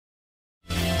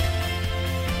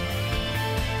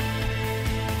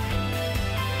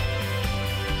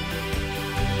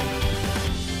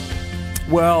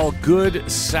Well, good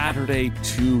Saturday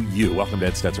to you. Welcome to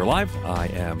Ed Stetzer Live. I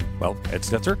am, Ed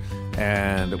Stetzer,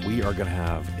 and we are going to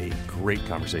have a great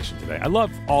conversation today. I love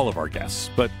all of our guests,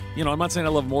 but, I'm not saying I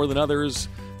love more than others,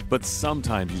 but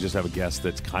sometimes you just have a guest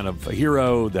that's kind of a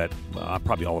hero that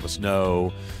probably all of us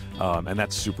know, and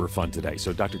that's super fun today.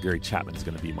 So Dr. Gary Chapman is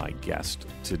going to be my guest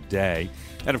today.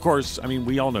 And, of course,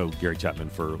 we all know Gary Chapman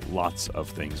for lots of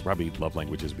things, probably love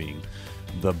languages being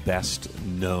the best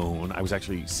known. I was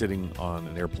actually sitting on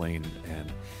an airplane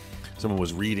and someone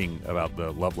was reading about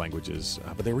the love languages,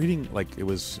 but they were reading like it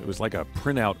was like a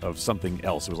printout of something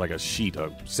else. It was like a sheet,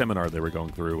 a seminar they were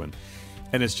going through, and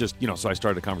it's just so I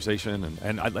started a conversation,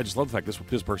 and I just love the fact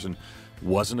this person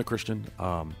wasn't a Christian,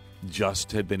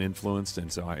 just had been influenced,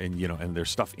 and so and there's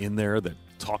stuff in there that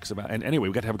talks about, and anyway,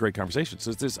 we got to have a great conversation.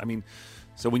 So it's this,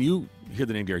 So when you hear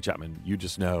the name Gary Chapman, you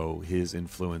just know his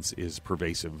influence is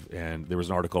pervasive. And there was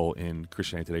an article in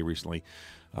Christianity Today recently,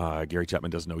 Gary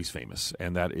Chapman doesn't know he's famous.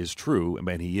 And that is true,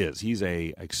 and he is. He's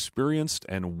a experienced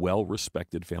and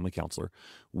well-respected family counselor,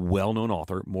 well-known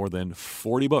author, more than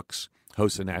 40 books,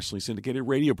 hosts a nationally syndicated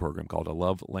radio program called A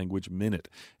Love Language Minute,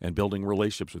 and building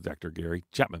relationships with Dr. Gary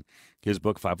Chapman. His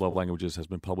book, 5 Love Languages, has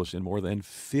been published in more than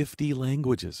 50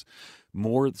 languages,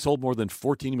 sold more than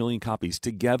 14 million copies.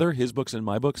 Together, his books and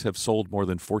my books have sold more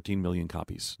than 14 million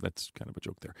copies. That's kind of a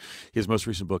joke there. His most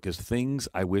recent book is Things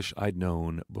I Wish I'd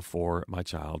Known Before My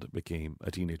Child Became a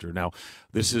Teenager. Now,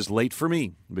 this is late for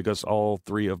me because all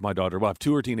 3 of my daughters, I have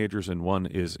 2 are teenagers and 1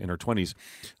 is in her 20s,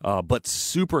 but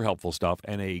super helpful stuff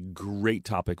and a great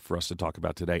topic for us to talk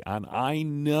about today. And I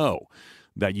know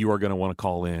that you are going to want to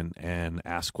call in and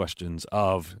ask questions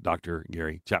of Dr.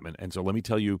 Gary Chapman. And so let me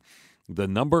tell you the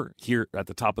number here at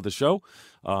the top of the show,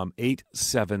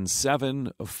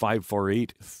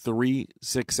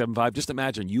 877-548-3675. Just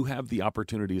imagine you have the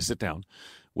opportunity to sit down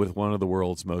with one of the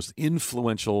world's most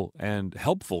influential and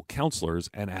helpful counselors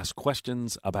and ask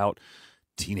questions about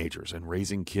teenagers and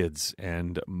raising kids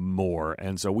and more.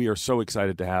 And so we are so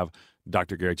excited to have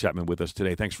Dr. Gary Chapman with us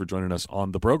today. Thanks for joining us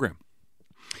on the program.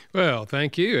 Well,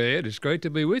 thank you, Ed. It's great to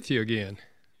be with you again.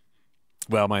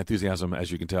 Well, my enthusiasm,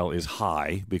 as you can tell, is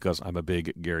high because I'm a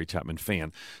big Gary Chapman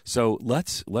fan. So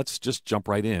let's just jump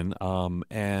right in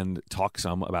and talk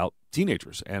some about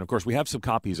teenagers. And, of course, we have some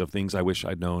copies of Things I Wish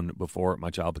I'd Known Before My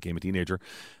Child Became a Teenager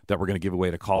that we're going to give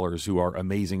away to callers who are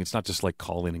amazing. It's not just like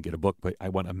call in and get a book, but I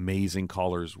want amazing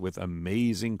callers with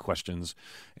amazing questions.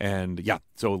 And,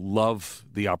 so love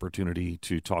the opportunity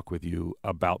to talk with you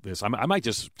about this. I might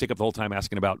just take up the whole time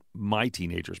asking about my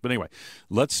teenagers. But anyway,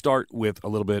 let's start with a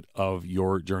little bit of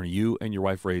your journey. You and your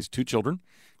wife raised 2 children.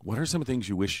 What are some of the things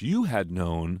you wish you had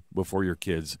known before your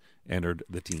kids entered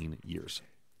the teen years?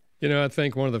 I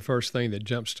think one of the first things that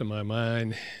jumps to my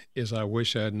mind is I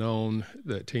wish I'd known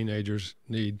that teenagers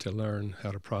need to learn how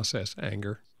to process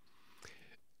anger.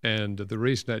 And the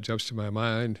reason that jumps to my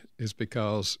mind is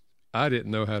because I didn't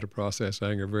know how to process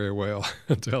anger very well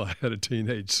until I had a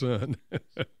teenage son.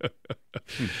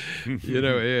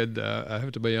 Ed, I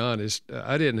have to be honest,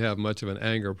 I didn't have much of an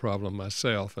anger problem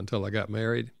myself until I got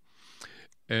married.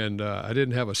 And I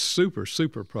didn't have a super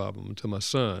problem until my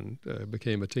son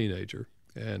became a teenager.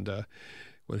 And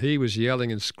when he was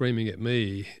yelling and screaming at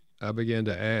me, I began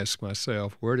to ask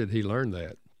myself, where did he learn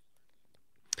that?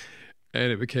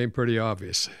 And it became pretty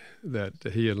obvious that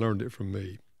he had learned it from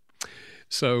me.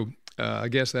 So I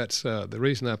guess that's the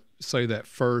reason I say that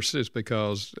first is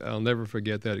because I'll never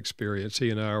forget that experience. He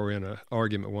and I were in an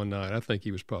argument one night. I think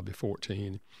he was probably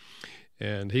 14.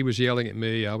 And he was yelling at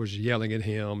me, I was yelling at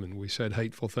him, and we said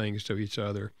hateful things to each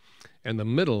other. In the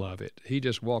middle of it, he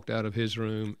just walked out of his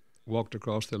room, walked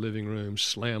across the living room,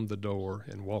 slammed the door,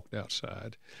 and walked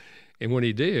outside. And when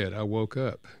he did, I woke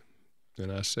up,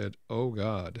 and I said, oh,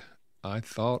 God, I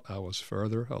thought I was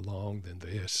further along than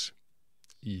this,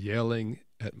 yelling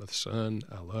at my son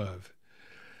I love.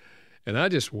 And I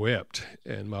just wept,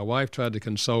 and my wife tried to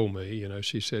console me.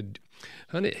 She said,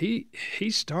 honey, he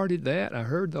started that. I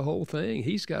heard the whole thing.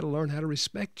 He's got to learn how to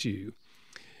respect you.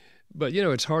 But,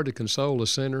 it's hard to console a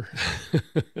sinner.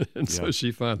 And so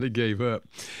she finally gave up.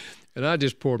 And I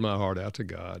just poured my heart out to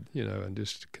God, and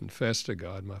just confessed to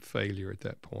God my failure at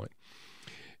that point.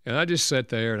 And I just sat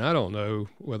there, and I don't know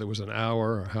whether it was an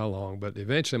hour or how long, but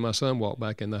eventually my son walked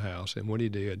back in the house. And when he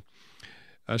did,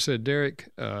 I said, Derek,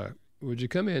 would you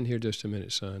come in here just a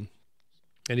minute, son?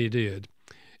 And he did.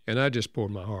 And I just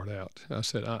poured my heart out. I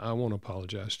said, I want to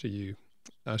apologize to you.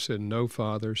 I said, no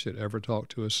father should ever talk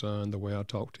to a son the way I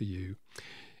talk to you.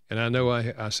 And I know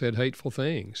I said hateful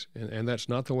things, and that's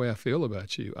not the way I feel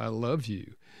about you. I love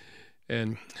you.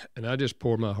 And I just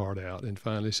poured my heart out and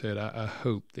finally said, I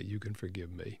hope that you can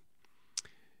forgive me.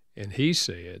 And he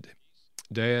said,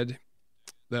 Dad,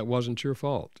 that wasn't your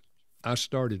fault. I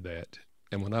started that.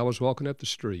 And when I was walking up the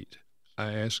street,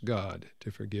 I asked God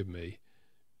to forgive me,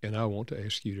 and I want to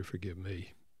ask you to forgive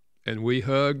me. And we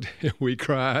hugged and we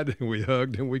cried and we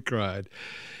hugged and we cried.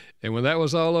 And when that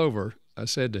was all over, I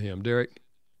said to him, Derek,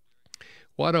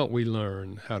 why don't we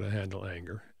learn how to handle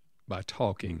anger by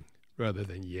talking rather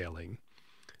than yelling?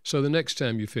 So the next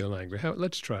time you feel angry,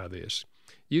 let's try this.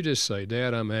 You just say,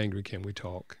 Dad, I'm angry. Can we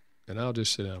talk? And I'll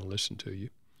just sit down and listen to you.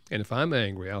 And if I'm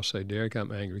angry, I'll say, Derek,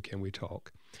 I'm angry. Can we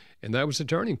talk? And that was the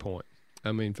turning point.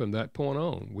 I mean, from that point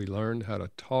on, we learned how to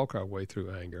talk our way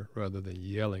through anger rather than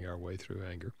yelling our way through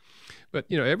anger.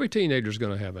 But, every teenager is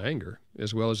going to have anger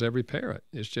as well as every parent.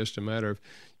 It's just a matter of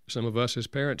some of us as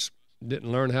parents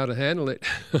didn't learn how to handle it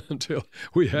until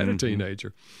we had a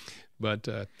teenager. But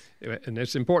and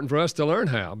it's important for us to learn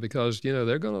how because,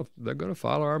 they're going to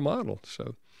follow our model.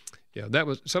 So, yeah, that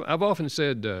was so. I've often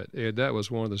said, Ed, that was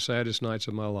one of the saddest nights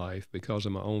of my life because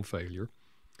of my own failure.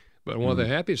 But one of the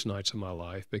happiest nights of my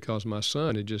life because my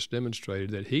son had just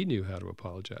demonstrated that he knew how to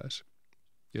apologize,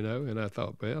 and I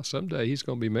thought, well, someday he's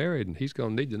going to be married and he's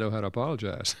going to need to know how to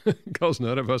apologize because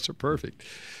none of us are perfect.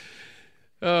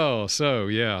 Oh, so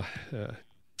yeah,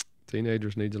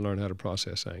 teenagers need to learn how to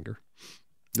process anger.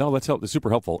 No, that's super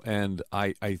helpful. And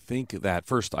I think that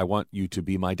first I want you to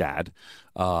be my dad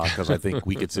because I think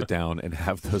we could sit down and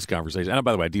have those conversations. And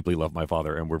by the way, I deeply love my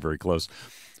father and we're very close.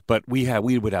 But we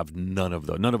would have none of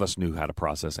those. None of us knew how to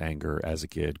process anger as a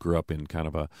kid. Grew up in kind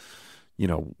of a,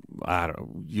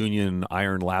 union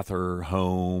iron lather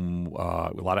home,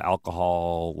 a lot of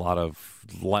alcohol, a lot of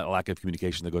lack of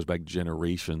communication that goes back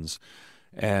generations.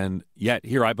 And yet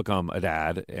here I become a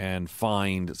dad and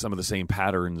find some of the same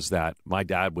patterns that my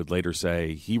dad would later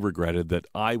say he regretted that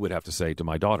I would have to say to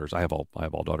my daughters. I have all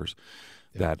daughters.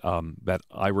 Yeah. That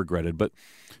I regretted. But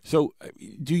so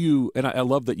do you, and I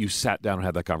love that you sat down and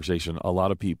had that conversation. A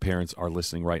lot of parents are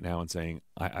listening right now and saying,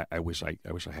 I wish I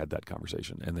had that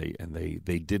conversation. And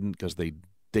they didn't because they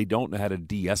don't know how to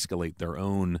de-escalate their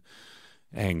own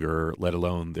anger, let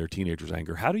alone their teenagers'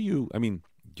 anger. How do you,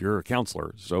 you're a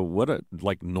counselor. So what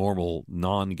normal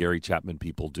non-Gary Chapman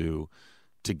people do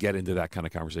to get into that kind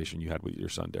of conversation you had with your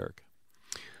son, Derek?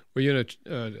 Well,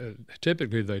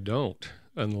 typically they don't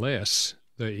unless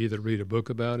they either read a book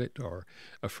about it or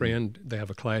a friend, they have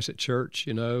a class at church,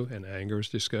 and anger is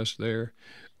discussed there,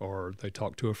 or they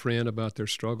talk to a friend about their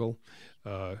struggle.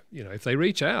 If they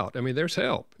reach out, there's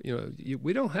help.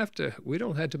 We don't have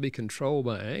to be controlled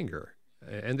by anger.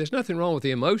 And there's nothing wrong with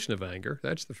the emotion of anger.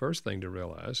 That's the first thing to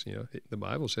realize. The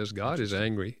Bible says God is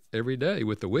angry every day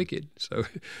with the wicked. So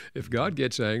if God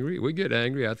gets angry, we get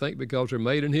angry, I think, because we're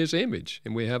made in his image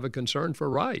and we have a concern for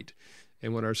right.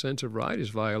 And when our sense of right is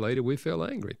violated, we feel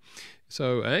angry.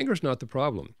 So anger is not the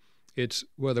problem. It's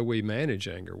whether we manage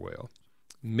anger well.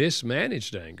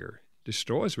 Mismanaged anger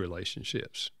destroys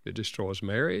relationships. It destroys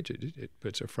marriage. It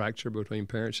puts a fracture between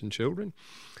parents and children.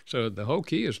 So the whole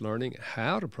key is learning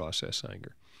how to process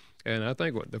anger. And I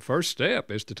think the first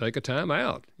step is to take a time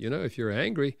out. If you're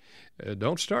angry,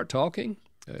 don't start talking.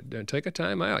 Take a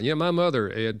time out. My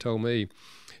mother, Ed, told me,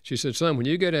 she said, son, when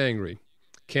you get angry,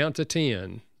 count to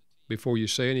 10 before you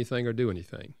say anything or do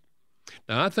anything.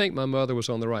 Now, I think my mother was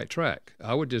on the right track.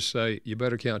 I would just say you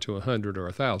better count to 100 or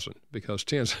 1,000 because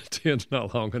 10's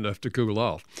not long enough to cool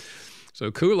off.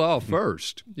 So cool off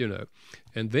first,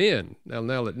 and then now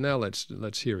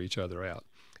let's hear each other out.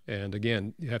 And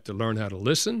again, you have to learn how to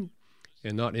listen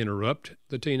and not interrupt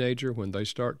the teenager when they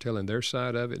start telling their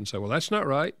side of it and say, well, that's not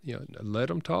right. Let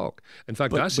them talk. In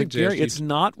fact, I suggest Gary, it's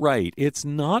not right. It's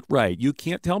not right. You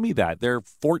can't tell me that. They're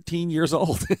 14 years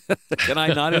old. Can I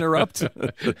not interrupt?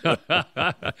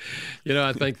 I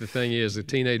think the thing is the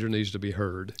teenager needs to be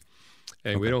heard.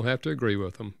 And we don't have to agree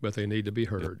with them, but they need to be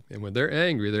heard. And when they're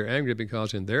angry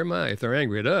because in their mind, if they're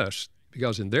angry at us,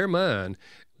 because in their mind,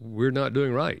 we're not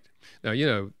doing right.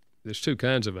 Now, there's two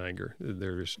kinds of anger.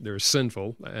 There's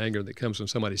sinful anger that comes when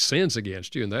somebody sins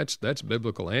against you, and that's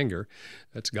biblical anger.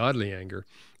 That's godly anger.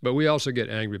 But we also get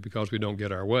angry because we don't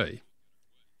get our way.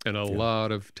 And a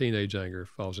lot of teenage anger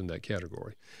falls in that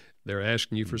category. They're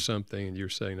asking you for something, and you're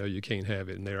saying, no, you can't have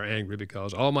it. And they're angry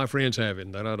because all my friends have it,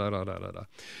 and da-da-da-da-da-da.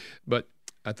 But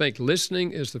I think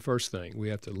listening is the first thing. We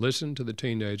have to listen to the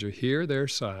teenager, hear their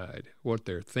side, what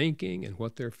they're thinking and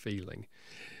what they're feeling.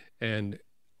 And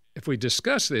if we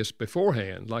discuss this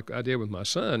beforehand, like I did with my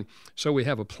son, so we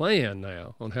have a plan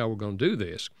now on how we're going to do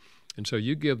this. And so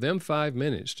you give them 5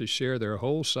 minutes to share their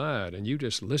whole side, and you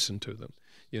just listen to them,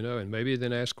 and maybe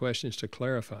then ask questions to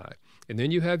clarify. And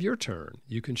then you have your turn.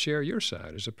 You can share your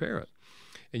side as a parent.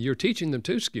 And you're teaching them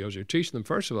two skills. You're teaching them,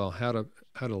 first of all, how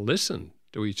to listen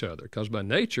to each other, because by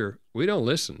nature, we don't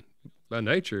listen. By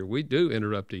nature, we do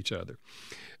interrupt each other.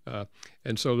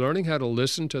 And so learning how to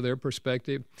listen to their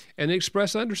perspective and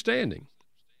express understanding.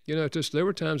 There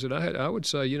were times that I would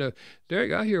say,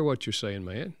 Derek, I hear what you're saying,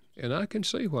 man, and I can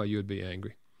see why you would be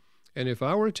angry. And if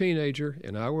I were a teenager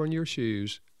and I were in your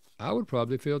shoes, I would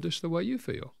probably feel just the way you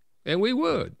feel. And we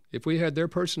would. If we had their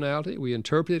personality, we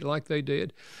interpreted it like they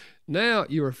did. Now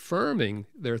you're affirming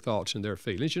their thoughts and their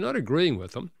feelings. You're not agreeing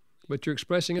with them, but you're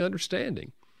expressing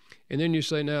understanding. And then you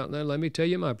say, now let me tell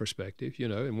you my perspective,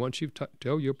 and once you've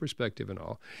told your perspective and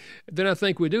all, then I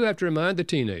think we do have to remind the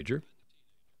teenager,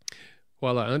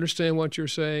 while I understand what you're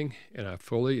saying, and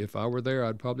if I were there,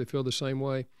 I'd probably feel the same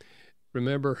way.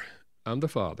 Remember, I'm the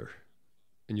father,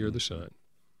 and you're the son.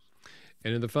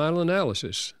 And in the final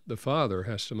analysis, the father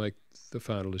has to make the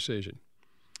final decision.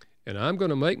 And I'm going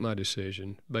to make my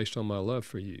decision based on my love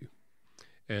for you.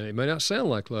 And it may not sound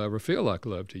like love or feel like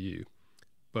love to you,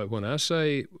 but when I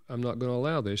say I'm not going to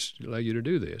allow you to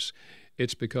do this,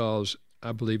 it's because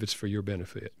I believe it's for your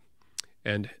benefit.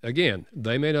 And again,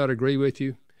 they may not agree with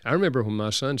you. I remember when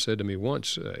my son said to me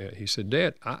once, he said,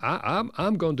 Dad,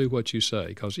 I'm going to do what you say,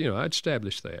 because, I'd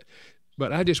established that.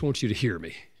 But I just want you to hear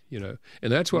me, And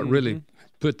that's what really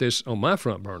put this on my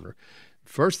front burner.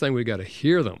 First thing, we got to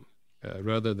hear them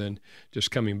rather than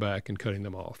just coming back and cutting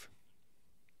them off.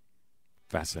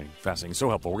 Fascinating. So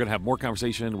helpful. We're going to have more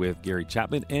conversation with Gary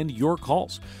Chapman and your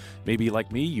calls. Maybe like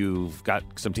me, you've got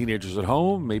some teenagers at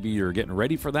home. Maybe you're getting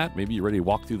ready for that. Maybe you're ready to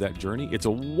walk through that journey. It's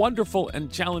a wonderful and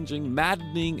challenging,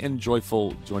 maddening and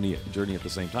joyful journey at the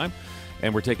same time.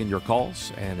 And we're taking your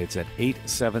calls, and it's at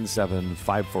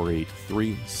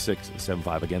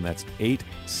 877-548-3675. Again, that's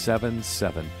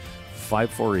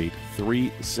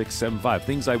 877-548-3675.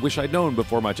 Things I wish I'd known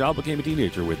before my child became a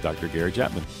teenager with Dr. Gary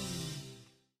Chapman.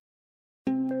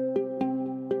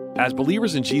 As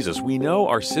believers in Jesus, we know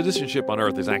our citizenship on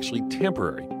earth is actually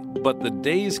temporary, but the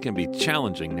days can be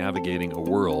challenging navigating a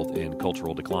world in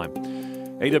cultural decline.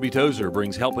 A.W. Tozer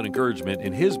brings help and encouragement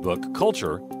in his book,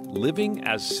 Culture, Living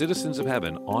as Citizens of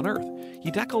Heaven on Earth. He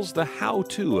tackles the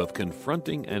how-to of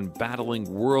confronting and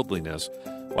battling worldliness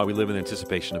while we live in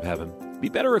anticipation of heaven. Be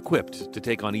better equipped to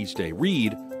take on each day.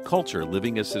 Read Culture,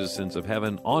 Living as Citizens of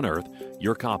Heaven on Earth.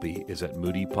 Your copy is at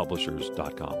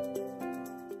moodypublishers.com.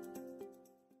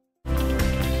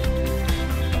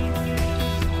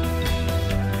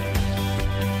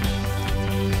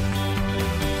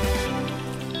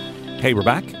 Hey, we're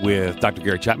back with Dr.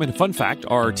 Gary Chapman. Fun fact,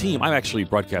 our team, I actually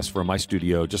broadcast from my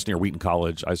studio just near Wheaton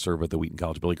College. I serve at the Wheaton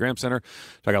College Billy Graham Center.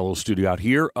 So I got a little studio out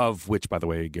here, of which, by the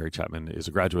way, Gary Chapman is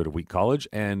a graduate of Wheaton College.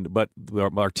 But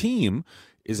our team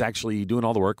is actually doing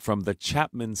all the work from the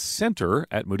Chapman Center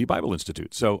at Moody Bible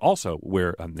Institute. So also,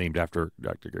 we're named after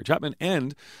Dr. Gary Chapman,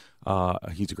 and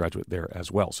he's a graduate there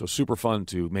as well. So super fun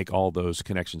to make all those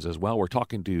connections as well. We're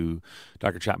talking to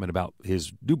Dr. Chapman about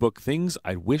his new book, Things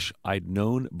I Wish I'd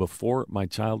Known Before My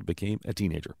Child Became a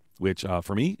Teenager, which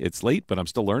for me, it's late, but I'm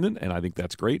still learning, and I think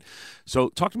that's great. So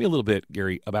talk to me a little bit,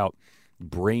 Gary, about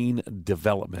brain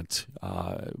development.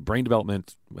 How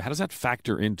does that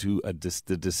factor into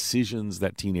the decisions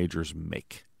that teenagers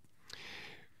make?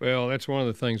 Well, that's one of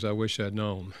the things I wish I'd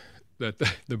known, that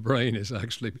the brain is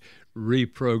actually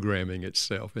reprogramming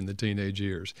itself in the teenage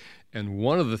years. And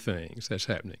one of the things that's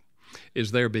happening is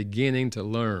they're beginning to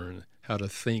learn how to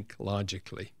think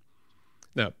logically.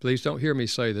 Now, please don't hear me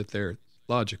say that they're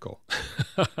logical.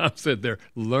 I said they're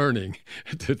learning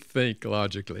to think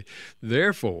logically.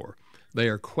 Therefore, they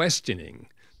are questioning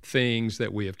things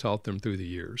that we have taught them through the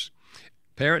years.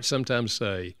 Parents sometimes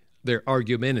say they're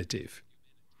argumentative,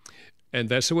 and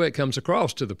that's the way it comes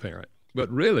across to the parent. But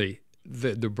really,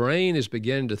 the brain is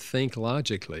beginning to think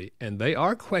logically, and they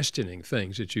are questioning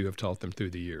things that you have taught them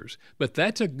through the years. But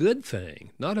that's a good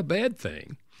thing, not a bad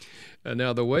thing.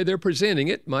 Now, the way they're presenting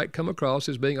it might come across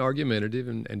as being argumentative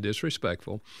and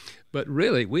disrespectful, but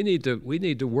really, we need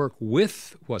to work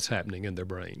with what's happening in their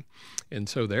brain. And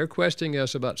so they're questioning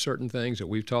us about certain things that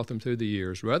we've taught them through the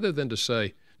years, rather than to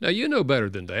say, now, you know better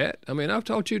than that. I mean, I've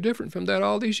taught you different from that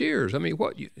all these years. I mean,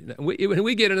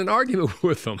 we get in an argument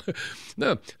with them.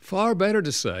 No, far better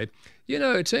to say,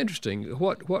 it's interesting.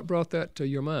 What brought that to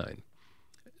your mind?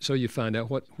 So you find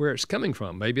out where it's coming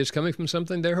from. Maybe it's coming from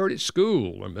something they heard at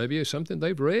school, or maybe it's something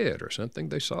they've read, or something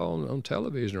they saw on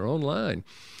television or online.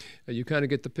 You kind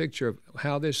of get the picture of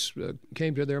how this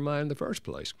came to their mind in the first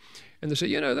place. And they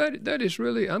say, that is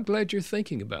really, I'm glad you're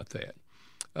thinking about that.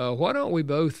 Why don't we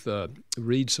both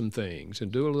read some things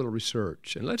and do a little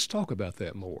research, and let's talk about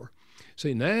that more.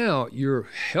 See, now you're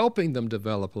helping them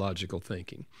develop logical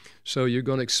thinking. So you're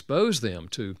going to expose them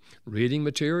to reading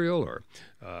material or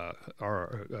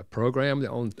a program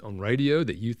on radio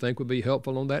that you think would be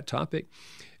helpful on that topic,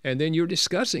 and then you're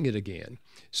discussing it again.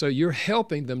 So you're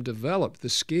helping them develop the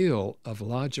skill of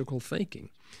logical thinking,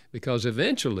 because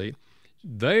eventually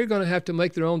they're going to have to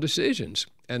make their own decisions,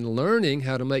 and learning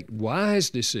how to make wise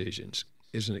decisions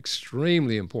is an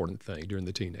extremely important thing during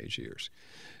the teenage years.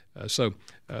 So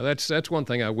that's one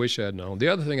thing I wish I'd known. The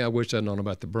other thing I wish I'd known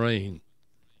about the brain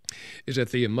is that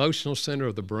the emotional center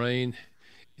of the brain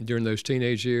during those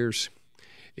teenage years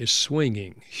is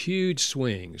swinging, huge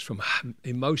swings from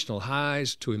emotional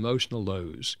highs to emotional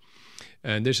lows.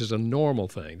 And this is a normal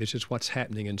thing. This is what's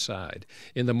happening inside.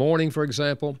 In the morning, for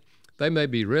example, they may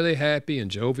be really happy and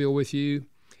jovial with you.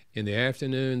 In the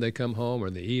afternoon, they come home, or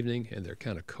in the evening, and they're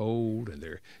kind of cold and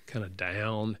they're kind of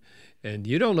down. And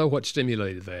you don't know what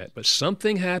stimulated that, but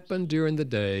something happened during the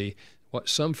day, what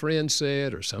some friend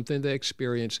said or something they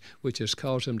experienced, which has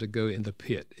caused them to go in the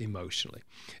pit emotionally.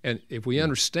 And if we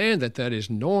understand that that is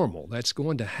normal, that's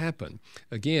going to happen,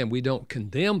 again, we don't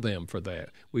condemn them for that.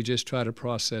 We just try to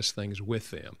process things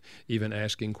with them, even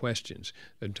asking questions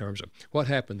in terms of what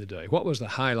happened today? What was the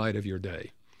highlight of your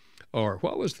day? Or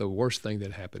what was the worst thing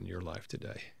that happened in your life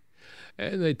today?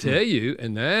 And they tell you,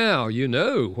 and now you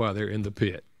know why they're in the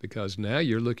pit, because now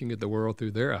you're looking at the world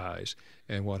through their eyes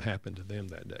and what happened to them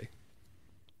that day.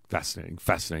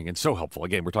 Fascinating, and so helpful.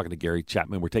 Again, we're talking to Gary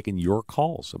Chapman. We're taking your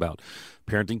calls about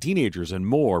parenting teenagers and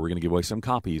more. We're going to give away some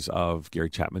copies of Gary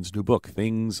Chapman's new book,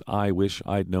 Things I Wish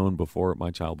I'd Known Before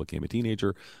My Child Became a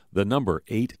Teenager. The number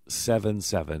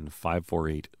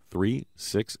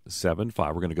 877-548-3675.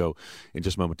 We're going to go in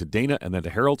just a moment to Dana and then to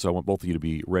Harold, so I want both of you to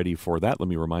be ready for that. Let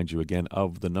me remind you again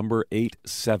of the number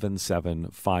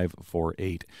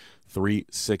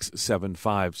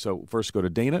 877-548-3675. So first go to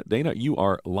Dana. Dana, you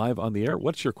are live on the air.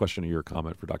 What's your question or your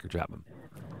comment for Dr. Chapman?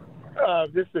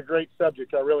 This is a great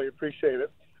subject. I really appreciate it.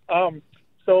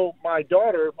 So my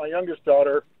daughter, my youngest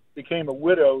daughter, became a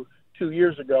widow 2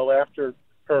 years ago after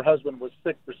her husband was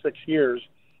sick for 6 years.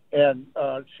 And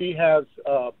she has,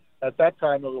 at that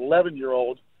time, an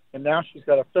 11-year-old, and now she's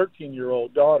got a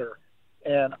 13-year-old daughter.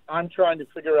 And I'm trying to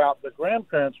figure out the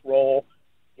grandparents' role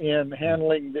in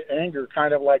handling the anger,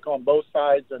 kind of like on both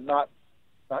sides and not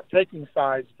taking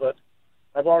sides. But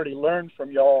I've already learned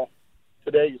from y'all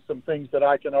today some things that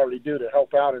I can already do to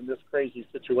help out in this crazy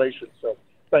situation. So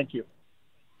thank you.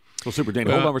 Well, super, Dana.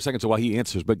 Hold on for a second so while he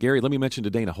answers. But, Gary, let me mention to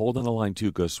Dana, hold on the line,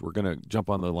 too, because we're going to jump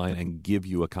on the line and give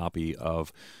you a copy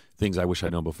of Things I Wish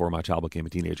I'd Known Before My Child Became a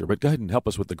Teenager. But go ahead and help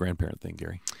us with the grandparent thing,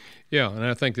 Gary. Yeah, and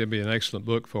I think that'd be an excellent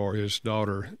book for his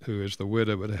daughter, who is the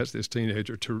widow but has this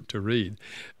teenager, to read.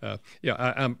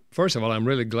 I'm first of all, I'm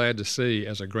really glad to see,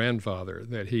 as a grandfather,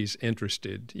 that he's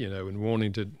interested, in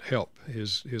wanting to help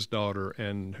his daughter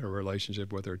and her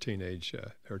relationship with her teenage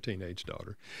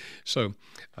daughter. So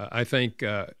I think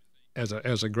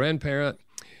as a grandparent,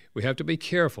 we have to be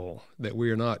careful that we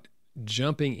are not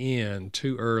jumping in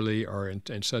too early or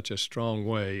in such a strong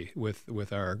way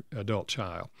with our adult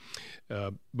child.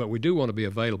 But we do want to be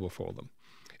available for them.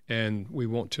 And we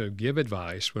want to give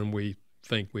advice when we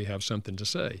think we have something to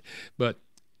say. But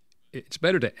it's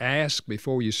better to ask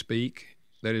before you speak.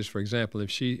 That is, for example, if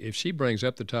she brings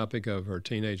up the topic of her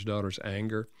teenage daughter's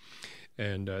anger,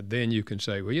 and then you can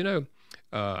say, well,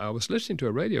 I was listening to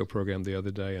a radio program the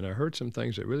other day, and I heard some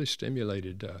things that really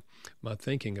stimulated my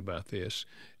thinking about this.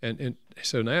 And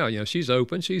so now, she's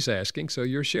open, she's asking, so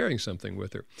you're sharing something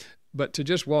with her. But to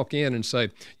just walk in and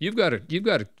say, you've got to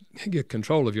get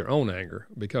control of your own anger,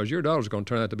 because your daughter's going to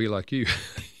turn out to be like you.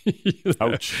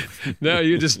 Ouch. Now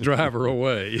you just drive her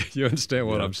away. You understand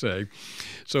what I'm saying?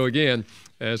 So again,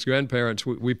 as grandparents,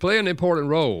 we play an important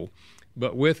role,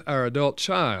 but with our adult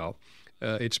child,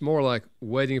 it's more like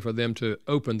waiting for them to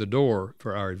open the door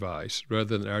for our advice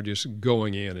rather than our just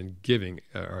going in and giving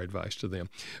our advice to them.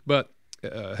 But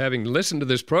having listened to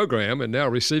this program and now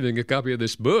receiving a copy of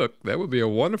this book, that would be a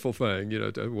wonderful thing,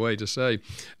 a way to say,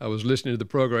 I was listening to the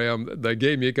program, they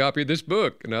gave me a copy of this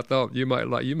book, and I thought you might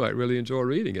really enjoy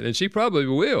reading it. And she probably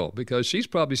will, because she's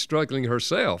probably struggling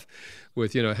herself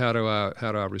with, how do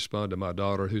I respond to my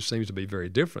daughter, who seems to be very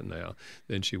different now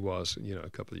than she was, a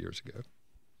couple of years ago.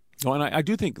 Oh, and I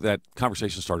do think that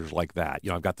conversation starters like that,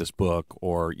 I've got this book,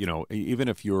 or, even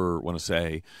if you want to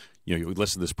say, you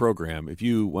listen to this program, if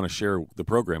you want to share the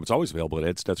program, it's always available at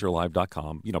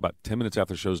edstetzerlive.com. About 10 minutes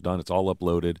after the show's done, it's all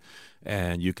uploaded,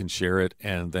 and you can share it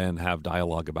and then have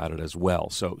dialogue about it as well.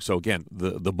 So again,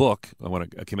 the book, I want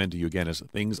to commend to you again, is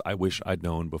Things I Wish I'd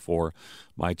Known Before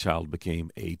My Child Became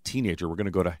a Teenager. We're going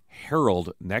to go to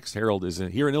Harold next. Harold is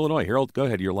here in Illinois. Harold, go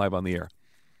ahead. You're live on the air.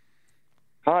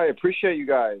 Hi, appreciate you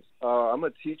guys. I'm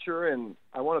a teacher, and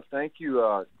I want to thank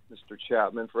you, Mr.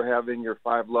 Chapman, for having your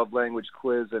 5 love language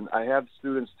quiz. And I have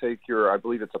students take your, I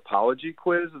believe it's apology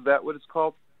quiz. Is that what it's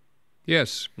called?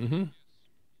 Yes. Mm-hmm.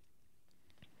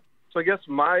 So I guess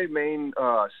my main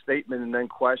statement and then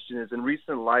question is, in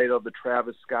recent light of the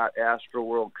Travis Scott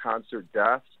Astroworld concert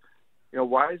deaths,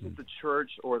 why isn't the church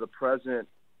or the present,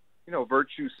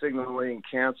 virtue signaling,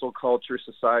 cancel culture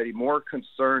society more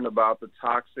concerned about the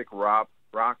toxic rock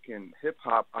and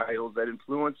hip-hop idols that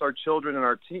influence our children and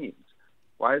our teens?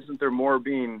 Why isn't there more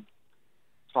being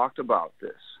talked about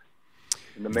this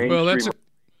in the mainstream?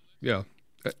 Well,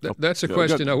 that's a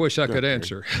question I wish I could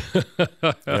answer.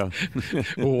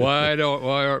 Why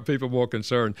aren't people more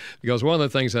concerned? Because one of the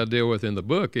things I deal with in the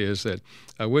book is that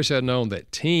I wish I'd known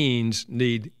that teens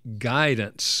need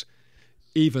guidance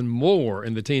even more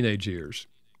in the teenage years.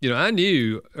 I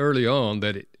knew early on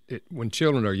that when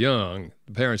children are young,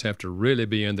 the parents have to really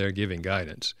be in there giving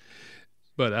guidance.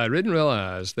 But I didn't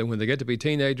realize that when they get to be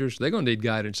teenagers, they're going to need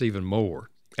guidance even more.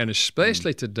 And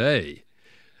especially today,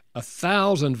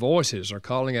 1,000 voices are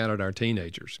calling out at our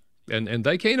teenagers. And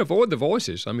they can't avoid the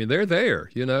voices. I mean, they're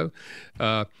there,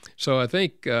 So I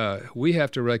think we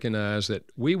have to recognize that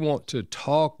we want to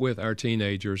talk with our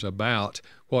teenagers about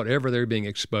whatever they're being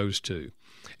exposed to.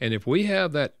 And if we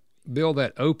have build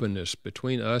that openness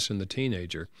between us and the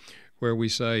teenager, where we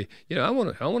say, I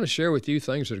want to share with you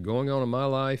things that are going on in my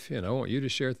life, and I want you to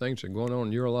share things that are going on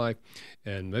in your life,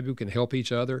 and maybe we can help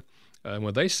each other. And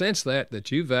when they sense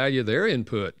that you value their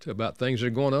input about things that are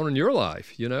going on in your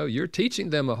life, you're teaching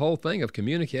them a whole thing of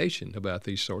communication about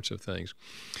these sorts of things.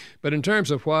 But in terms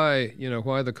of why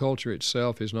the culture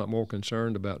itself is not more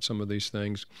concerned about some of these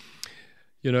things,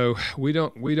 we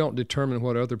don't determine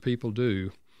what other people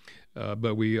do.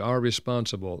 But we are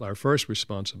responsible. Our first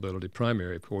responsibility,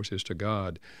 primary, of course, is to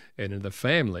God. And in the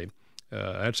family,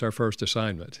 that's our first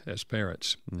assignment as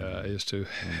parents, is to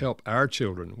help our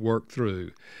children work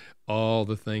through all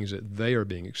the things that they are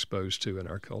being exposed to in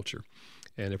our culture.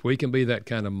 And if we can be that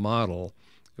kind of model,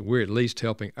 we're at least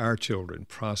helping our children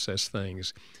process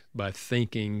things by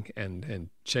thinking and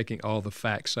checking all the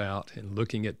facts out and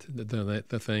looking at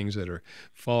the things that are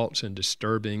false and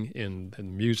disturbing in the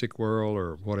music world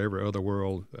or whatever other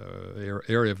world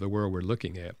area of the world we're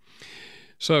looking at.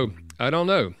 So I don't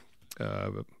know,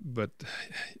 but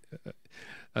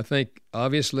I think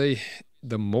obviously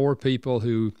the more people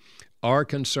who are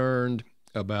concerned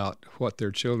about what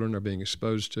their children are being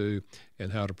exposed to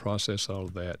and how to process all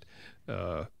of that,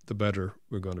 the better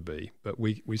we're going to be. But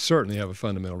we certainly have a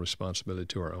fundamental responsibility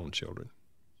to our own children.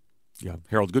 Yeah,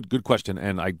 Harold, good question.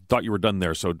 And I thought you were done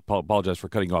there, so apologize for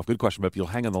cutting you off. Good question, but if you'll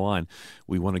hang on the line,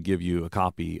 we want to give you a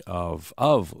copy of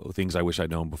Things I Wish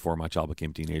I'd Known Before My Child Became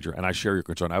a Teenager. And I share your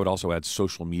concern. I would also add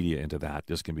social media into that.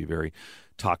 This can be very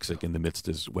toxic in the midst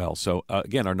as well. So,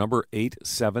 again, our number,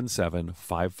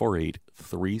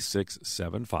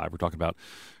 877-548-3675. We're talking about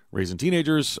raising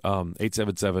teenagers,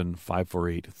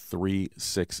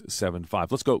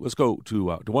 877-548-3675. Let's go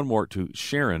to one more, to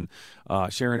Sharon.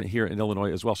 Sharon here in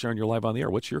Illinois as well. Sharon, you're live on the air.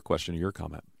 What's your question or your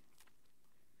comment?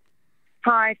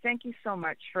 Hi, thank you so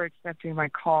much for accepting my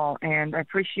call, and I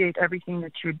appreciate everything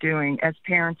that you're doing. As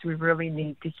parents, we really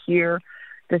need to hear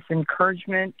this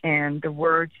encouragement and the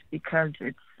words, because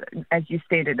it's, as you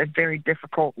stated, a very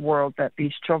difficult world that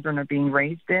these children are being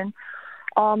raised in.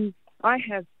 I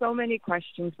have so many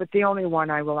questions, but the only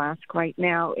one I will ask right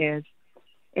now is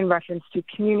in reference to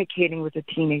communicating with a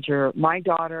teenager. My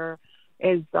daughter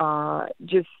is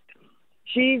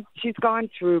she's gone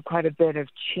through quite a bit of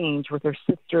change with her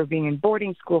sister being in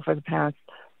boarding school for the past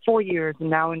 4 years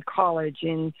and now in college,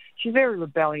 and she's very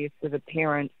rebellious to the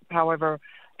parents. However,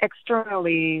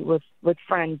 externally with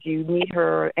friends, you meet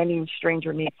her, any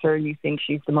stranger meets her, you think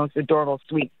she's the most adorable,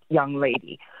 sweet young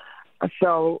lady.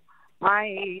 So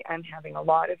I am having a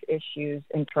lot of issues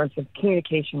in terms of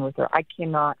communication with her. I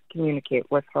cannot communicate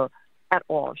with her at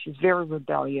all. She's very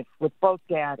rebellious with both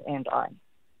Dad and I.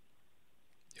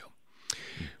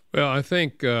 Well, I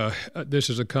think this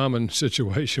is a common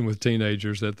situation with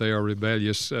teenagers, that they are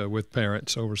rebellious with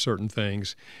parents over certain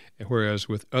things, whereas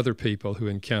with other people who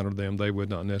encounter them, they would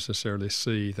not necessarily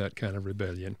see that kind of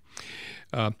rebellion.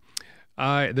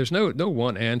 There's no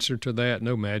one answer to that,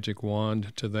 no magic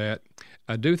wand to that.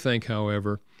 I do think,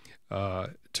 however,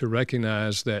 to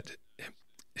recognize that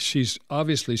she's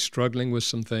obviously struggling with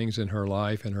some things in her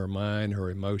life and her mind, her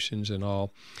emotions and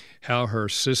all. How her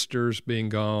sisters being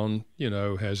gone,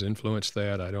 has influenced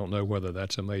that. I don't know whether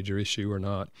that's a major issue or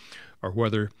not, or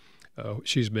whether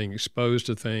she's being exposed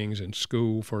to things in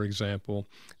school, for example,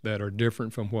 that are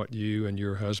different from what you and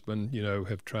your husband,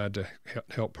 have tried to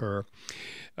help her.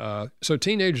 So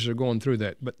teenagers are going through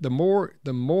that. But the more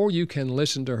you can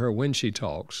listen to her when she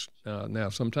talks. Now,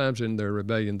 sometimes in their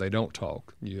rebellion, they don't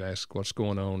talk. You ask what's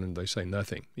going on, and they say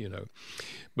nothing,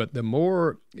 But the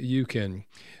more you can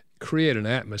create an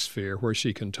atmosphere where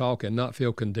she can talk and not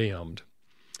feel condemned.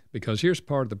 Because here's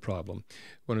part of the problem.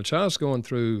 When a child's going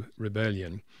through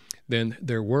rebellion, then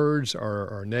their words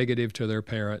are negative to their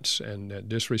parents and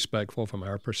disrespectful from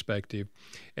our perspective.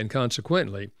 And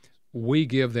consequently, we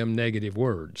give them negative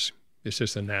words. It's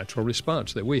just a natural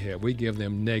response that we have. We give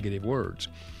them negative words.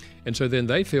 And so then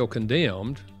they feel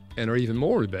condemned and are even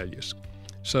more rebellious.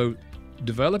 So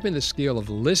developing the skill of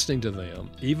listening to them,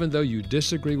 even though you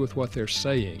disagree with what they're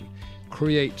saying,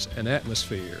 creates an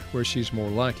atmosphere where she's more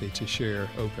likely to share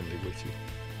openly with you.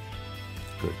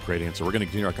 Good, great answer. We're going to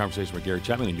continue our conversation with Gary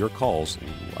Chapman and your calls,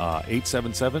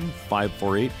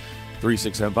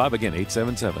 877-548-3675. Again,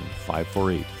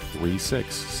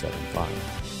 877-548-3675.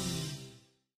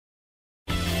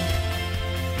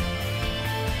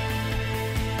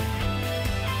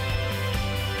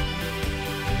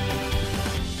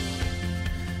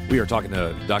 We are talking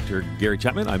to Dr. Gary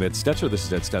Chapman. I'm Ed Stetzer. This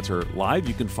is Ed Stetzer Live.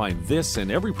 You can find this and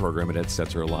every program at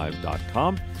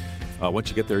edstetzerlive.com. Once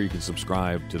you get there, you can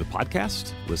subscribe to the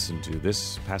podcast, listen to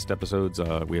this past episodes.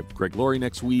 We have Greg Laurie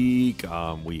next week.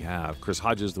 We have Chris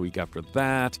Hodges the week after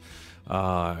that.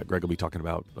 Greg will be talking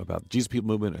about Jesus People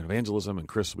Movement and evangelism, and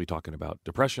Chris will be talking about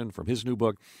depression from his new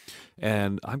book.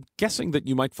 And I'm guessing that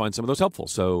you might find some of those helpful.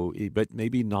 So, but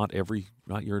maybe you're not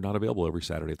available every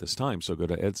Saturday at this time. So go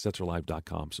to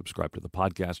edstetzerlive.com, subscribe to the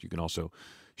podcast. You can also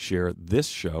share this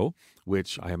show,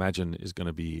 which I imagine is going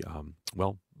to be,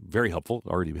 very helpful,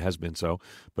 already has been so,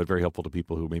 but very helpful to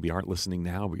people who maybe aren't listening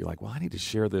now, but you're like, well, I need to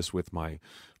share this with my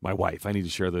wife. I need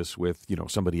to share this with,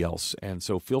 somebody else. And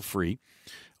so feel free.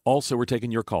 Also, we're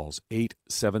taking your calls,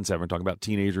 877, talking about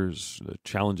teenagers, the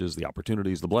challenges, the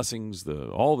opportunities, the blessings,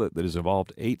 all that is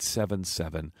involved,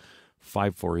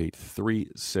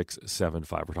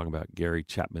 877-548-3675. We're talking about Gary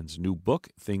Chapman's new book,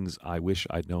 Things I Wish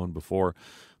I'd Known Before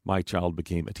My Child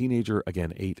Became a Teenager.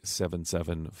 Again,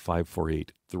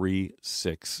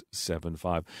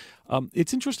 877-548-3675.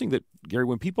 It's interesting that, Gary,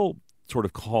 when people sort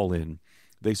of call in,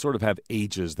 they sort of have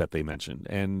ages that they mention.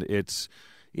 And it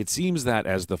seems that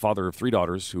as the father of 3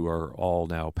 daughters who are all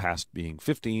now past being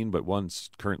 15, but one's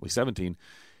currently 17,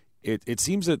 it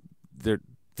seems that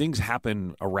things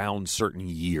happen around certain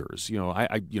years.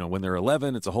 When they're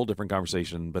 11, it's a whole different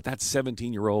conversation. But that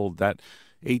 17-year-old, that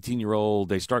 18-year-old,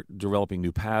 they start developing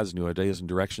new paths, new ideas and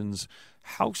directions.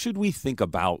 How should we think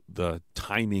about the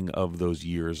timing of those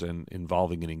years and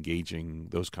involving and engaging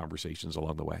those conversations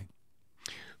along the way?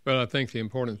 Well, I think the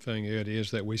important thing, Ed, is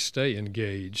that we stay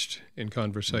engaged in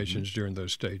conversations during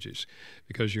those stages,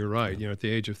 because you're right. At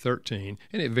the age of 13,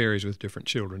 and it varies with different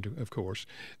children, of course,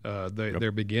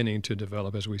 they're beginning to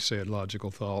develop, as we said,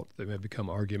 logical thought. They may become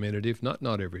argumentative.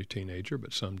 Not every teenager,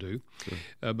 but some do. Sure.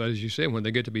 But as you said, when they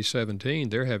get to be 17,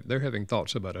 they're having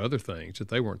thoughts about other things that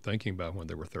they weren't thinking about when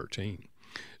they were 13.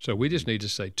 So we just need to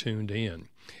stay tuned in.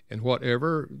 And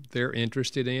whatever they're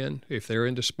interested in, if they're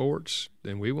into sports,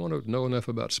 then we want to know enough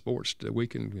about sports that we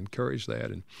can encourage that.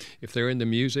 And if they're into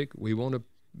music, we want to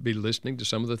be listening to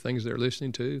some of the things they're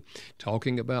listening to,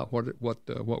 talking about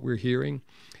what we're hearing.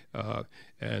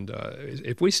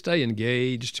 If we stay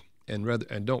engaged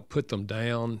and don't put them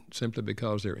down simply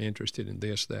because they're interested in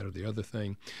this, that, or the other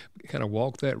thing, kind of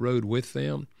walk that road with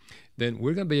them, then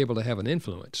we're going to be able to have an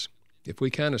influence. If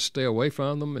we kind of stay away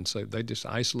from them and say they just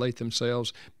isolate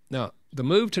themselves. Now, the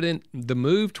move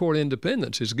toward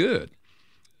independence is good.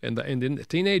 And in the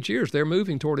teenage years, they're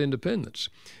moving toward independence.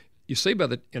 You see,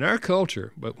 in our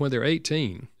culture, but when they're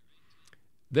 18,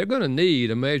 they're going to need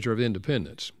a measure of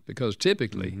independence, because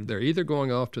typically they're either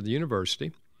going off to the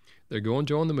university, they're going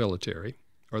to join the military,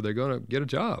 or they're going to get a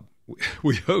job.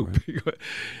 We hope.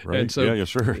 Right. And so, yeah,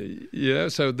 sure. Yeah,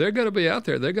 so they're going to be out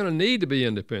there. They're going to need to be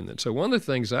independent. So one of the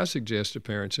things I suggest to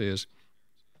parents is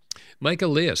make a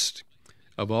list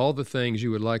of all the things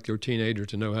you would like your teenager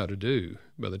to know how to do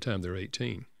by the time they're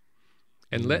 18.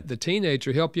 And let the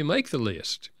teenager help you make the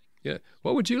list. Yeah.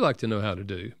 What would you like to know how to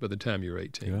do by the time you're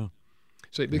 18? Yeah.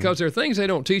 See, because there are things they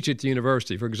don't teach at the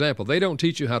university. For example, they don't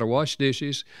teach you how to wash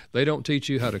dishes. They don't teach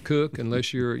you how to cook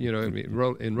unless you're,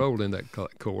 enrolled in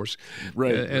that course.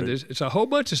 Right. And it's a whole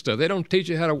bunch of stuff. They don't teach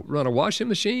you how to run a washing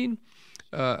machine.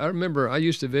 I remember I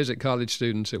used to visit college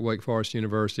students at Wake Forest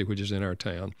University, which is in our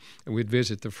town, and we'd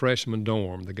visit the freshman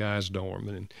dorm, the guys' dorm,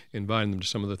 and invite them to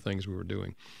some of the things we were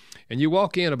doing. And you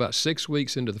walk in about 6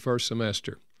 weeks into the first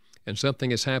semester, and something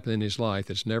has happened in his life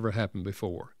that's never happened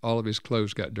before. All of his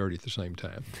clothes got dirty at the same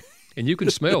time. And you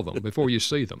can smell them before you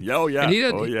see them. Oh, yeah. And he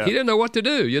didn't know what to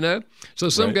do, So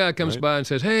some guy comes by and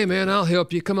says, hey, man, I'll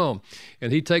help you. Come on.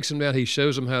 And he takes them down. He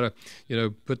shows them how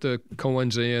to, put the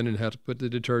coins in and how to put the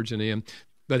detergent in.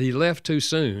 But he left too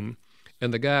soon.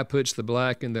 And the guy puts the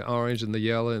black and the orange and the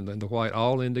yellow and the white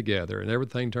all in together. And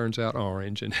everything turns out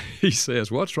orange. And he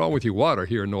says, what's wrong with your water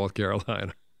here in North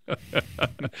Carolina?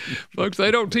 Folks,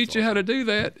 they don't teach you how to do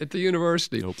that at the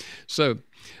university. Nope. So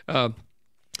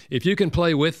if you can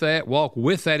play with that, walk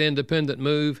with that independent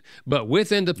move, but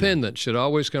with independence should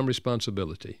always come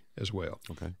responsibility as well.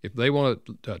 Okay. If they want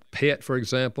a pet, for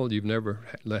example, you've never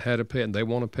had a pet and they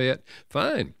want a pet,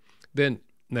 fine. Then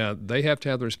now they have to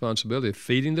have the responsibility of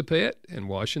feeding the pet and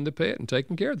washing the pet and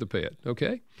taking care of the pet,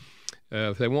 okay?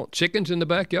 If they want chickens in the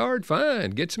backyard,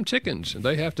 fine, get some chickens. And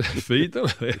they have to feed them.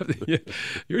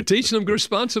 You're teaching them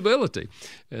responsibility.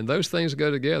 And those things go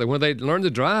together. When they learn to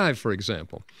drive, for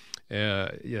example,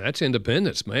 that's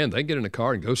independence, man. They get in a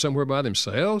car and go somewhere by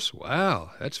themselves.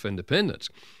 Wow, that's independence.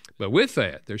 But with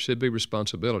that, there should be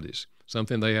responsibilities,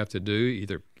 something they have to do,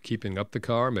 either keeping up the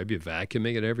car, maybe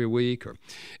vacuuming it every week,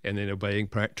 and then obeying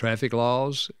traffic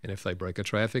laws. And if they break a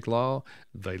traffic law,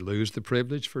 they lose the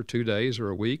privilege for 2 days or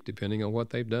a week, depending on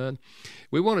what they've done.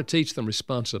 We want to teach them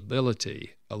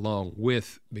responsibility along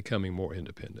with becoming more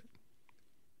independent.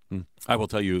 I will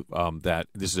tell you that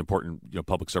this is important,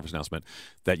 public service announcement,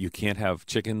 that you can't have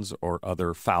chickens or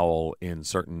other fowl in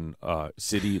certain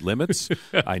city limits.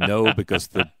 I know because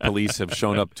the police have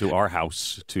shown up to our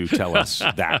house to tell us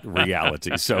that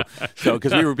reality. So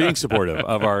because we were being supportive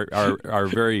of our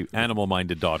very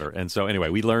animal-minded daughter. And so anyway,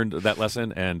 we learned that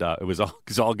lesson, and it was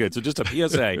all good. So just a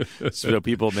PSA, so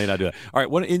people may not do that. All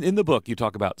right, in the book, you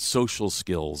talk about social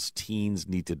skills teens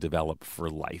need to develop for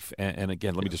life. And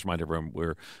again, let me just remind everyone,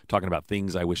 we're talking about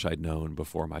things I wish I'd known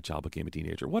before my child became a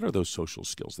teenager. What are those social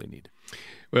skills they need?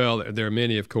 Well, there are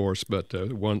many, of course, but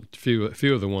few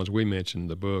of the ones we mentioned in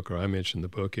the book, or I mentioned in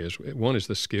the book, is one is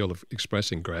the skill of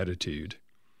expressing gratitude.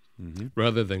 Mm-hmm.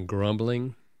 Rather than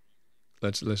grumbling,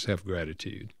 let's have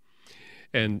gratitude.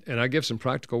 And I give some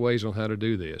practical ways on how to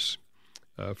do this.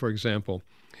 For example,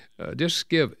 just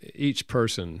give each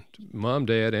person, mom,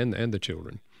 dad, and the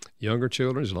children, younger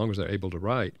children, as long as they're able to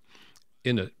write,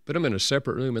 put them in a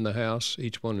separate room in the house,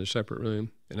 each one in a separate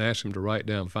room, and ask them to write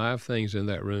down 5 things in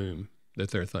that room that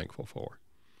they're thankful for,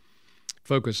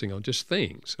 focusing on just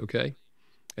things, okay?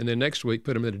 And then next week,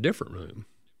 put them in a different room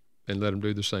and let them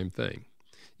do the same thing.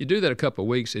 You do that a couple of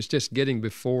weeks, it's just getting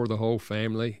before the whole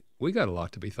family. We got a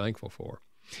lot to be thankful for.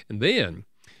 And then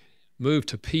move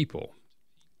to people.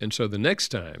 And so the next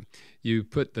time, you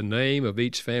put the name of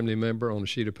each family member on a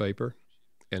sheet of paper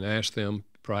and ask them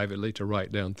privately to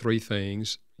write down 3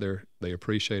 things they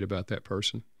appreciate about that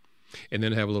person, and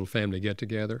then have a little family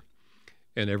get-together,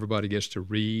 and everybody gets to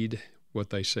read what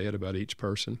they said about each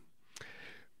person.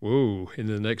 Whoa, and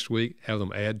then the next week, have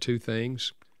them add 2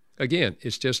 things. Again,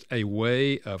 it's just a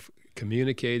way of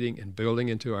communicating and building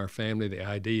into our family the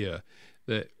idea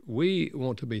that we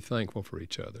want to be thankful for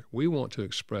each other. We want to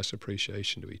express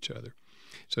appreciation to each other.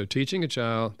 So teaching a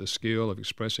child the skill of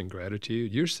expressing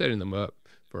gratitude, you're setting them up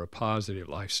for a positive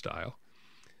lifestyle.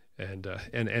 And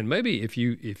maybe if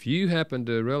you happen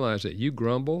to realize that you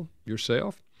grumble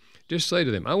yourself, just say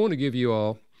to them, I want to give you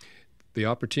all the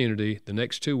opportunity the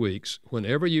next 2 weeks,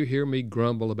 whenever you hear me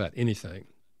grumble about anything,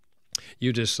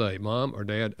 you just say, Mom or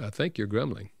Dad, I think you're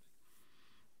grumbling.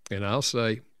 And I'll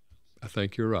say, I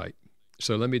think you're right.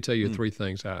 So let me tell you 3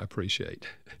 things I appreciate.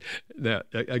 Now,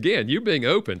 again, you're being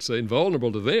open and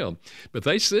vulnerable to them, but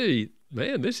they see,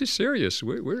 man, this is serious.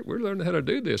 We're learning how to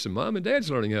do this, and Mom and Dad's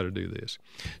learning how to do this.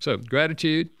 So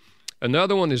gratitude.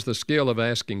 Another one is the skill of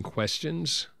asking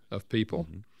questions of people.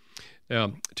 Mm-hmm.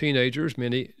 Now, teenagers,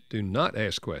 many do not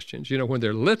ask questions. When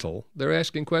they're little, they're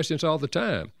asking questions all the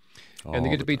time. And they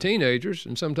get to be teenagers,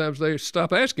 and sometimes they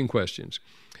stop asking questions.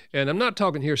 And I'm not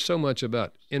talking here so much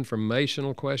about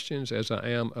informational questions as I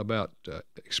am about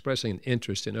expressing an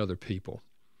interest in other people.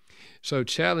 So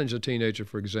challenge a teenager,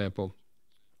 for example.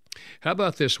 How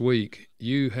about this week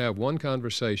you have one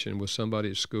conversation with somebody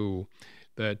at school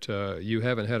that you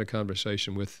haven't had a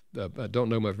conversation with, don't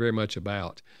know very much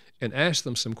about, and ask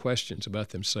them some questions about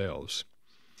themselves.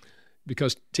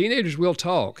 because teenagers will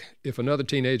talk if another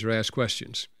teenager asks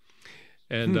questions.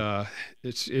 And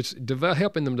it's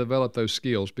helping them develop those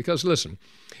skills. Because, listen,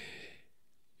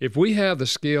 if we have the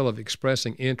skill of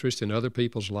expressing interest in other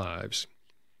people's lives,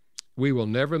 we will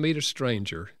never meet a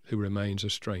stranger who remains a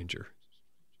stranger,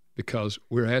 because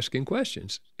we're asking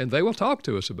questions, and they will talk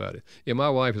to us about it. Yeah, my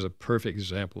wife is a perfect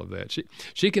example of that.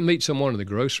 She can meet someone in the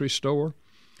grocery store,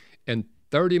 and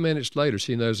 30 minutes later,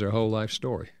 she knows their whole life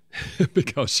story.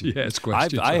 Because she asks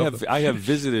questions. I have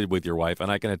visited with your wife,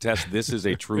 and I can attest this is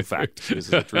a true fact. This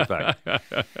is a true fact.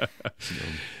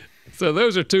 So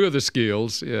those are two of the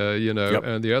skills, Yep.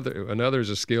 and another is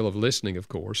a skill of listening, of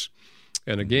course.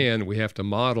 And again, we have to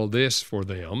model this for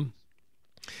them.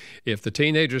 If the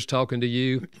teenager's talking to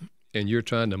you and you're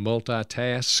trying to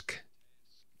multitask,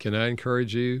 can I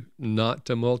encourage you not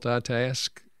to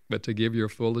multitask, but to give your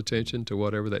full attention to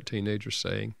whatever that teenager's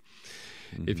saying?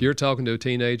 If you're talking to a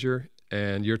teenager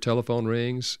and your telephone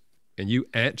rings and you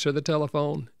answer the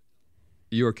telephone,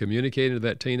 you are communicating to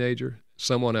that teenager,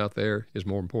 someone out there is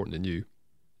more important than you.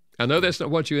 I know that's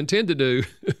not what you intend to do,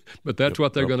 but that's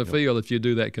what they're going to feel if you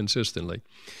do that consistently.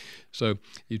 So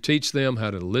you teach them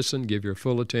how to listen, give your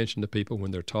full attention to people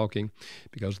when they're talking,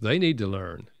 because they need to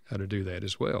learn how to do that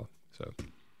as well. So.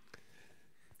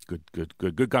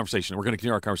 Good conversation. We're going to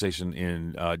continue our conversation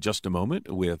in just a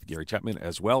moment with Gary Chapman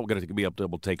as well. We're going to be able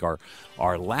to take our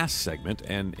last segment,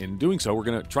 and in doing so, we're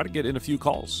going to try to get in a few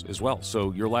calls as well.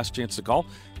 So your last chance to call,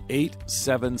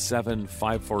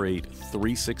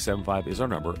 877-548-3675 is our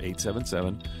number,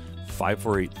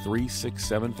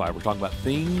 877-548-3675. We're talking about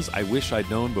things I wish I'd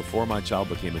known before my child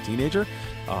became a teenager.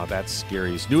 That's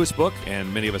Gary's newest book,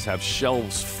 and many of us have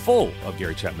shelves full of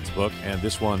Gary Chapman's book, and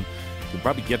this one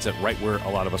probably gets it right where a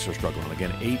lot of us are struggling.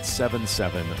 Again,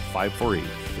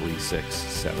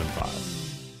 877-548-3675.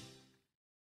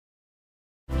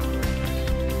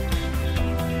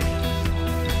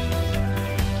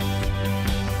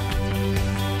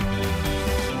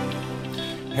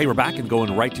 Hey, we're back and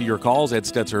going right to your calls. Ed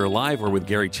Stetzer Live. We're with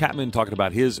Gary Chapman talking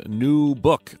about his new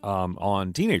book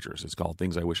on teenagers. It's called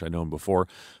Things I Wish I'd Known Before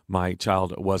My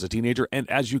Child Was a Teenager. And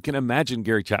as you can imagine,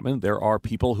 Gary Chapman, there are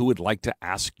people who would like to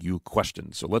ask you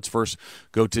questions. So let's first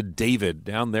go to David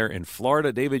down there in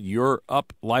Florida. David, you're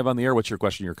up live on the air. What's your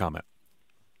question, your comment?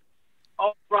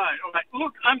 All right.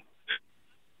 Look, I'm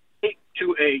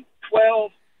to a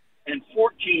 12 and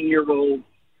 14-year-old,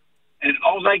 and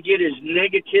all I get is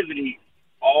negativity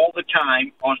all the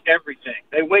time on everything.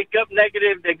 They wake up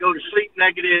negative, they go to sleep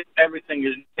negative, everything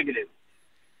is negative.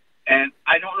 And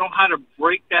I don't know how to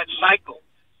break that cycle.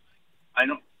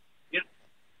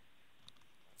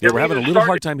 Yeah, we're having a little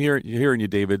hard time hearing you,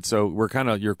 David. So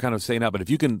you're kind of saying out. But if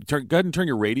you can go ahead and turn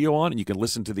your radio on, and you can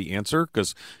listen to the answer,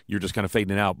 because you're just kind of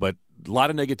fading out. But a lot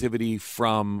of negativity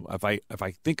from, if I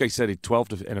think I said a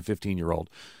 12 and a 15-year-old.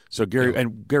 So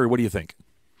Gary, what do you think?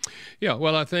 Yeah,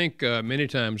 well, I think many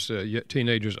times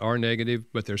teenagers are negative,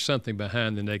 but there's something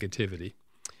behind the negativity.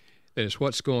 That is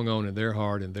what's going on in their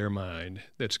heart and their mind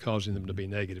that's causing them to be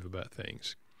negative about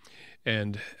things.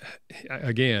 And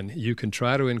again, you can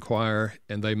try to inquire,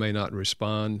 and they may not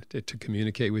respond to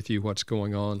communicate with you what's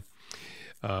going on.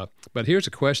 But here's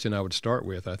a question I would start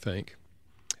with, I think,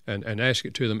 and ask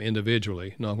it to them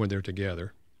individually, not when they're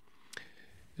together.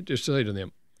 Just say to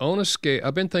them, on a scale,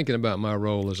 I've been thinking about my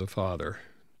role as a father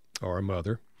or a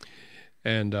mother,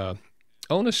 and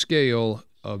on a scale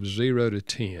of 0 to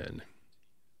 10,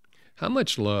 how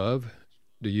much love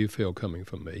do you feel coming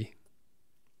from me?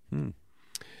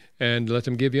 And let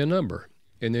them give you a number,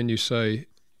 and then you say,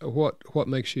 what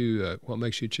makes you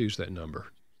choose that number?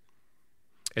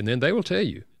 And then they will tell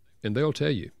you,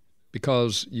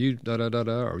 because you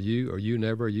or you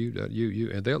never,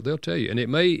 you, and they'll tell you, and it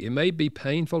may be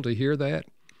painful to hear that.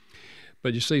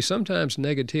 But you see, sometimes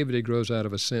negativity grows out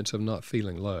of a sense of not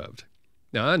feeling loved.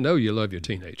 Now, I know you love your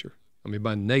teenager. I mean,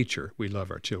 by nature, we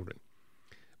love our children.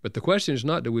 But the question is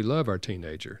not, do we love our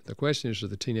teenager? The question is,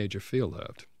 does the teenager feel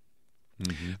loved?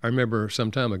 Mm-hmm. I remember some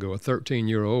time ago, a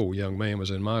 13-year-old young man was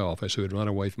in my office who had run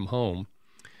away from home.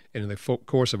 And in the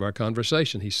course of our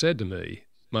conversation, he said to me,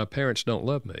 my parents don't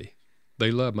love me.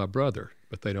 They love my brother,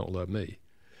 but they don't love me.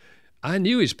 I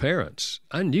knew his parents.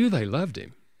 I knew they loved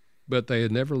him, but they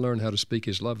had never learned how to speak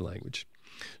his love language.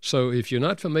 So if you're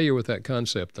not familiar with that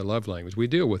concept, the love language, we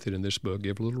deal with it in this book,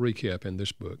 give a little recap in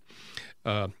this book.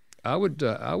 I would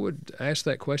ask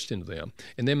that question to them,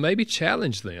 and then maybe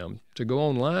challenge them to go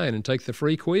online and take the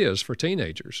free quiz for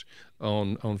teenagers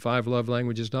on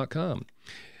 5lovelanguages.com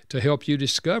to help you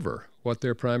discover what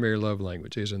their primary love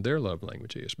language is and their love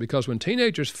language is. Because when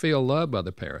teenagers feel loved by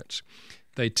the parents,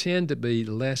 they tend to be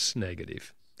less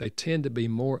negative. they tend to be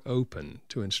more open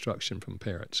to instruction from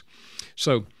parents.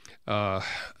 So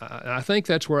I think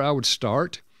that's where I would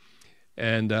start.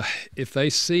 And if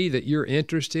they see that you're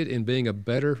interested in being a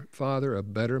better father, a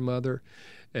better mother,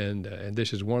 and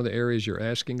this is one of the areas you're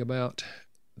asking about,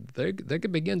 they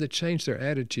can begin to change their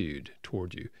attitude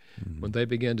toward you when they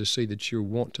begin to see that you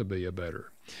want to be a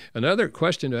better. Another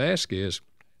question to ask is,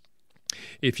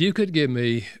 if you could give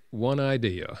me one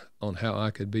idea on how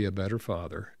I could be a better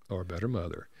father or a better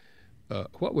mother,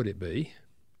 what would it be?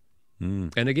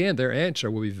 And again, their answer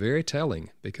will be very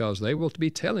telling, because they will be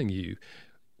telling you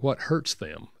what hurts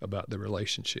them about the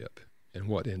relationship and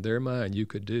what in their mind you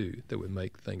could do that would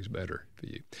make things better for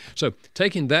you. So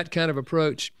taking that kind of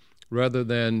approach rather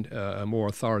than a more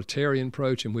authoritarian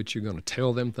approach in which you're going to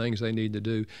tell them things they need to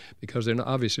do, because they're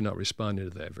obviously not responding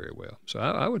to that very well. So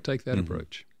I would take that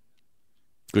approach.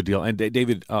 Good deal. And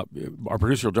David, our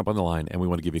producer will jump on the line, and we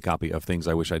want to give you a copy of Things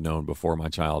I Wish I'd Known Before My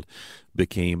Child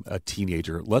Became a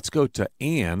Teenager. Let's go to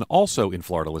Ann, also in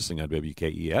Florida, listening on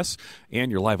WKES.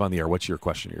 Ann, you're live on the air. What's your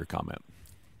question or your comment?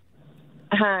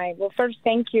 Hi. Well, first,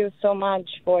 thank you so much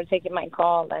for taking my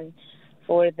call and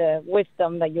for the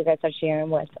wisdom that you guys are sharing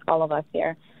with all of us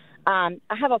here. I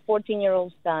have a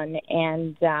 14-year-old son,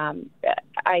 and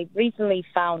I recently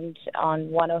found on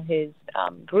one of his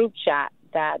group chats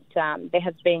that there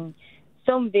has been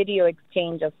some video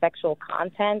exchange of sexual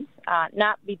content,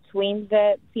 not between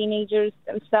the teenagers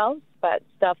themselves, but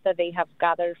stuff that they have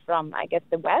gathered from, I guess,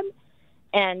 the web.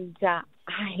 And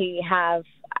I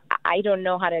don't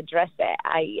know how to address it.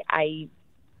 I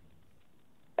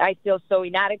feel so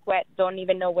inadequate, don't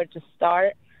even know where to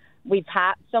start. We've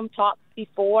had some talks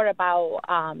before about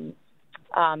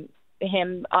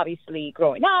him obviously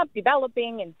growing up,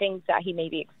 developing, and things that he may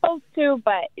be exposed to,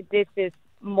 but this is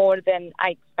more than I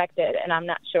expected, and I'm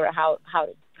not sure how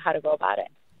to go about it.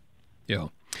 Yeah.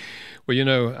 Well, you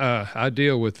know, I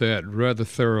deal with that rather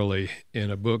thoroughly in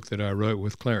a book that I wrote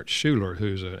with Clarence Schuler,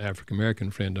 who's an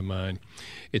African-American friend of mine.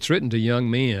 It's written to young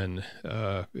men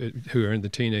who are in the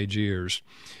teenage years.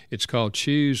 It's called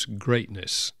Choose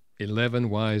Greatness, 11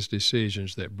 Wise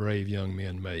Decisions That Brave Young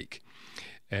Men Make.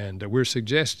 And we're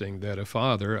suggesting that a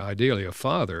father, ideally a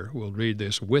father, will read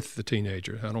this with the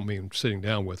teenager. I don't mean sitting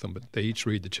down with them, but they each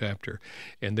read the chapter,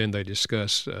 and then they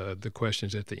discuss the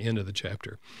questions at the end of the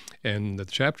chapter. And the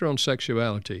chapter on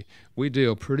sexuality, we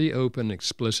deal pretty open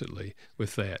explicitly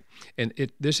with that. And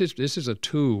this is a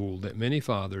tool that many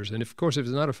fathers, and of course if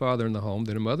there's not a father in the home,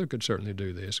 then a mother could certainly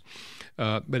do this,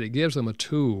 but it gives them a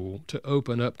tool to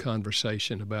open up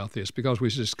conversation about this, because we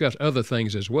discuss other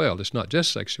things as well. It's not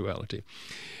just sexuality.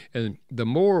 And the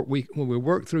more when we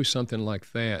work through something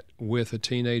like that with a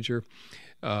teenager,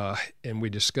 and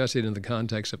we discuss it in the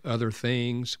context of other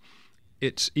things,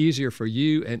 it's easier for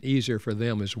you and easier for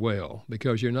them as well,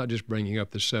 because you're not just bringing up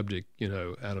the subject,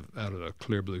 out of a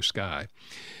clear blue sky.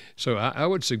 So I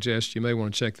would suggest you may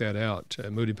want to check that out.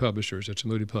 Moody Publishers, it's a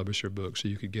Moody Publisher book, so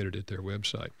you could get it at their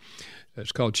website.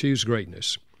 It's called Choose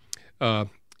Greatness.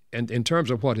 And in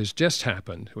terms of what has just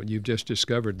happened, when you've just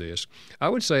discovered this, I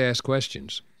would say ask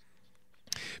questions.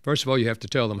 First of all, you have to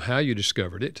tell them how you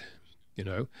discovered it,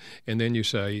 and then you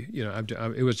say,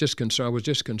 I was just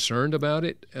concerned about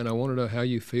it, and I want to know how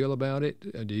you feel about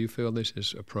it. Do you feel this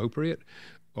is appropriate,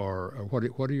 or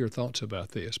what are your thoughts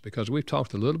about this? Because we've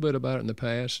talked a little bit about it in the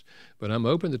past, but I'm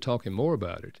open to talking more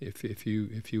about it if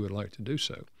you would like to do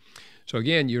so. So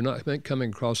again, you're not coming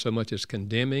across so much as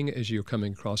condemning as you're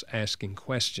coming across asking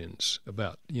questions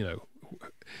about,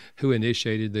 who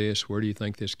initiated this? Where do you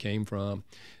think this came from?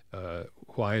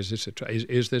 Why is this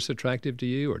is this attractive to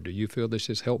you, or do you feel this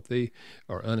is healthy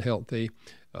or unhealthy?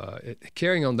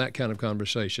 Carrying on that kind of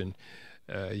conversation,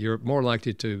 you're more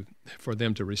likely for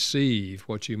them to receive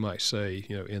what you might say,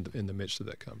 in the midst of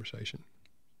that conversation.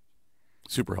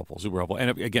 Super helpful, super helpful.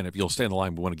 And again, if you'll stay on the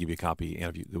line, we want to give you a copy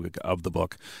of the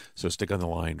book. So stick on the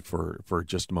line for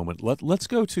just a moment. Let's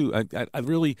go to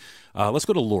let's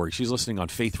go to Lori. She's listening on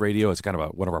Faith Radio. It's kind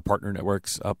of one of our partner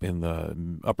networks up in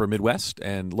the upper Midwest.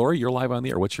 And Lori, you're live on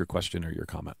the air. What's your question or your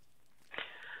comment?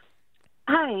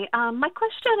 Hi. My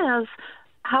question is,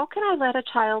 how can I let a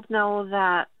child know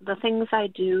that the things I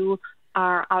do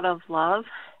are out of love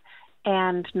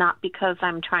and not because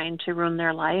I'm trying to ruin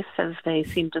their life, as they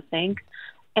seem to think?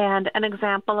 And an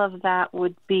example of that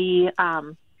would be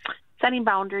setting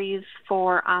boundaries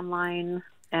for online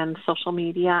and social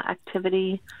media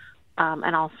activity,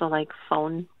 and also like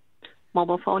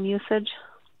mobile phone usage.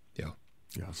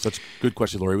 Yeah, such a good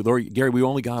question, Lori. Gary, we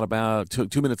only got about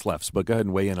 2 minutes left, but go ahead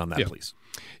and weigh in on that, please.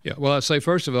 Yeah, well, I'd say,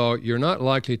 first of all, you're not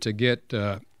likely to get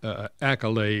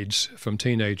accolades from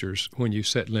teenagers when you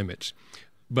set limits.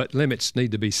 but limits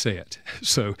need to be set.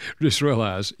 So just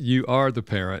realize you are the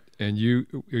parent, and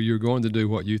you're going to do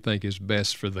what you think is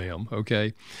best for them,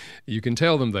 okay? You can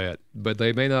tell them that, but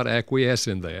they may not acquiesce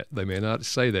in that. They may not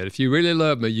say that. If you really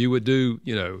love me, you would do,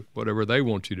 whatever they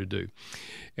want you to do.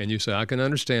 And you say, I can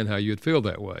understand how you'd feel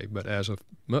that way, but as a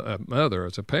mother,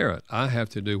 as a parent, I have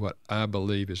to do what I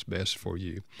believe is best for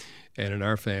you. And in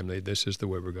our family, this is the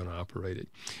way we're going to operate it.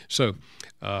 So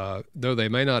though they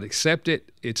may not accept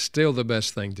it, it's still the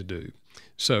best thing to do.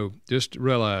 So just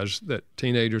realize that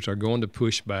teenagers are going to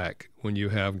push back when you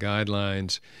have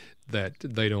guidelines that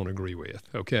they don't agree with,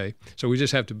 okay? So we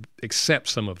just have to accept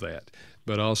some of that,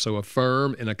 but also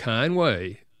affirm in a kind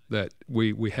way that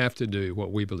we have to do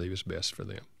what we believe is best for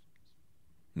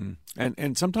them.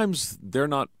 And sometimes they're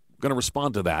not going to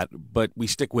respond to that, but we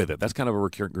stick with it. That's kind of a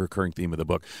recurring theme of the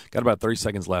book. Got about 30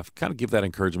 seconds left. Kind of give that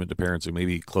encouragement to parents who may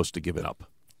be close to giving up.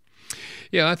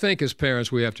 Yeah, I think as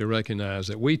parents we have to recognize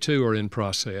that we too are in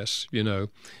process, and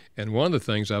one of the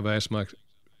things I've asked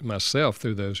myself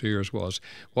through those years was,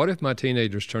 what if my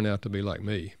teenagers turn out to be like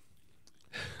me?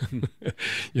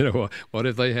 What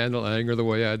if they handle anger the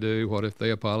way I do? What if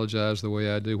they apologize the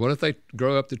way I do? What if they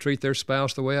grow up to treat their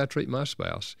spouse the way I treat my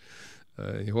spouse?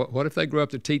 What if they grow up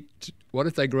to treat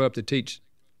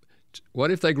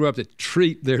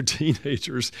their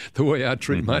teenagers the way I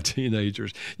treat my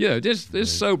teenagers?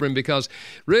 Just sobering, because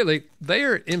really they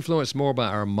are influenced more by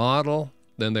our model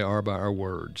than they are by our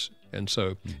words. And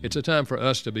so it's a time for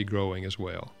us to be growing as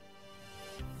well.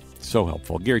 So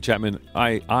helpful. Gary Chapman,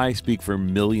 I speak for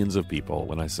millions of people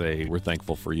when I say we're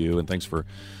thankful for you, and thanks for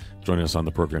joining us on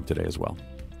the program today as well.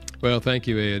 Well, thank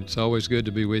you, Ed. It's always good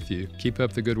to be with you. Keep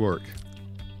up the good work.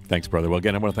 Thanks, brother. Well,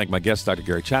 again, I want to thank my guest, Dr.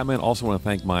 Gary Chapman. Also want to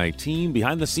thank my team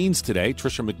behind the scenes today,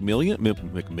 Tricia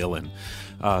McMillan,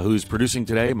 who's producing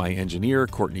today, my engineer,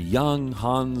 Courtney Young,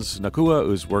 Hans Nakua,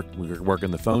 who's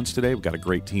working the phones today. We've got a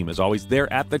great team, as always.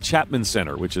 They're at the Chapman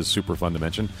Center, which is super fun to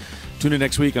mention. Tune in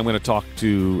next week. I'm going to talk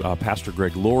to Pastor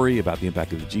Greg Laurie about the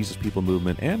impact of the Jesus People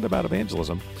movement and about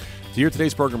evangelism. To hear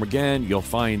today's program again, you'll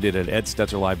find it at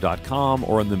edstetzerlive.com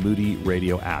or on the Moody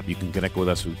Radio app. You can connect with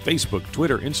us through Facebook,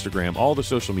 Twitter, Instagram, all the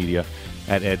social media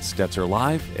at Ed Stetzer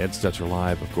Live. Ed Stetzer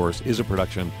Live, of course, is a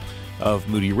production of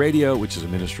Moody Radio, which is a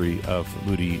ministry of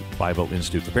Moody Bible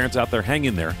Institute. For parents out there, hang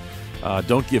in there.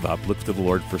 Don't give up. Look to the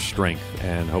Lord for strength,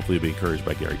 and hopefully you'll be encouraged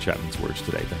by Gary Chapman's words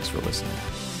today. Thanks for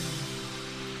listening.